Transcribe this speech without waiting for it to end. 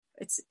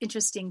it's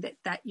interesting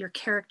that your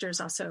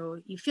characters also,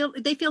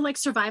 they feel like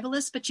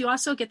survivalists, but you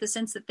also get the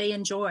sense that they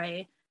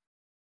enjoy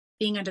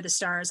being under the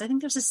stars. I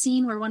think there's a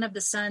scene where one of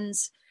the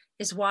sons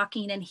is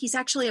walking and he's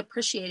actually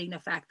appreciating the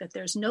fact that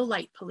there's no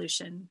light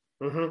pollution.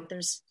 Mm-hmm.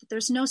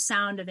 There's no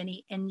sound of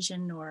any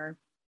engine, or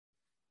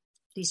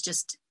he's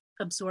just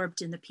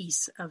absorbed in the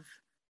peace of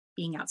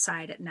being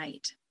outside at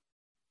night.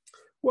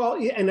 Well,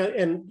 yeah,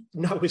 and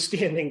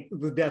notwithstanding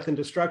the death and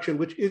destruction,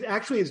 which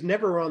is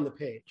never on the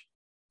page.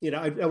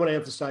 I want to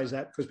emphasize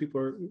that because people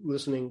are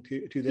listening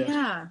to this.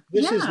 Yeah.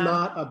 This is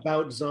not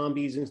about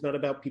zombies, and it's not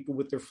about people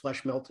with their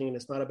flesh melting, and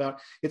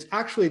it's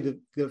actually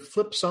the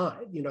flip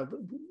side.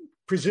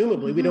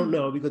 Presumably, mm-hmm. we don't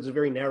know because it's a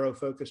very narrow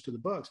focus to the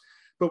books,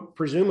 but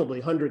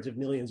presumably hundreds of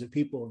millions of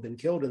people have been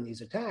killed in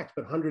these attacks,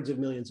 but hundreds of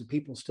millions of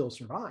people still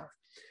survive.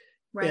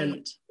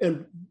 Right.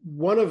 And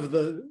one of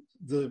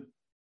the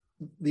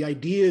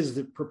ideas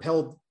that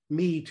propelled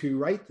me to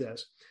write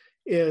this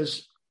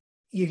is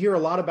you hear a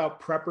lot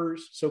about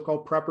preppers,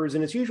 so-called preppers,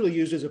 and it's usually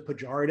used as a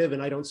pejorative,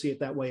 and I don't see it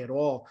that way at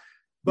all.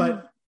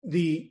 But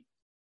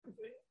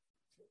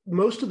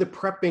most of the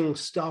prepping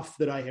stuff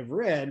that I have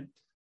read,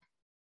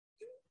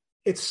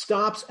 it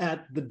stops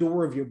at the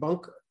door of your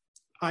bunker.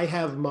 I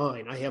have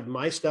mine. I have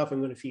my stuff. I'm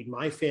going to feed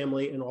my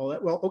family and all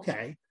that. Well,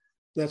 okay,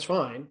 that's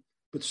fine.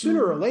 But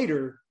sooner or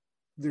later,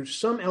 there's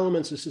some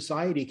elements of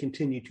society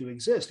continue to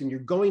exist, and you're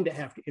going to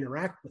have to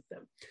interact with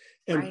them.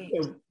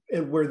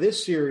 And where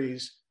this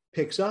series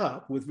picks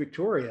up with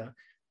Victoria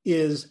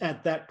is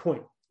at that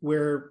point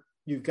where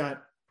you've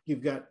got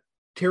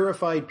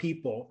terrified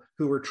people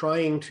who are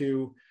trying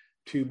to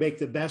make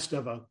the best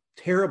of a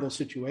terrible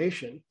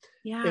situation.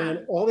 Yeah.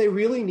 And all they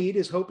really need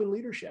is hope and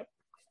leadership.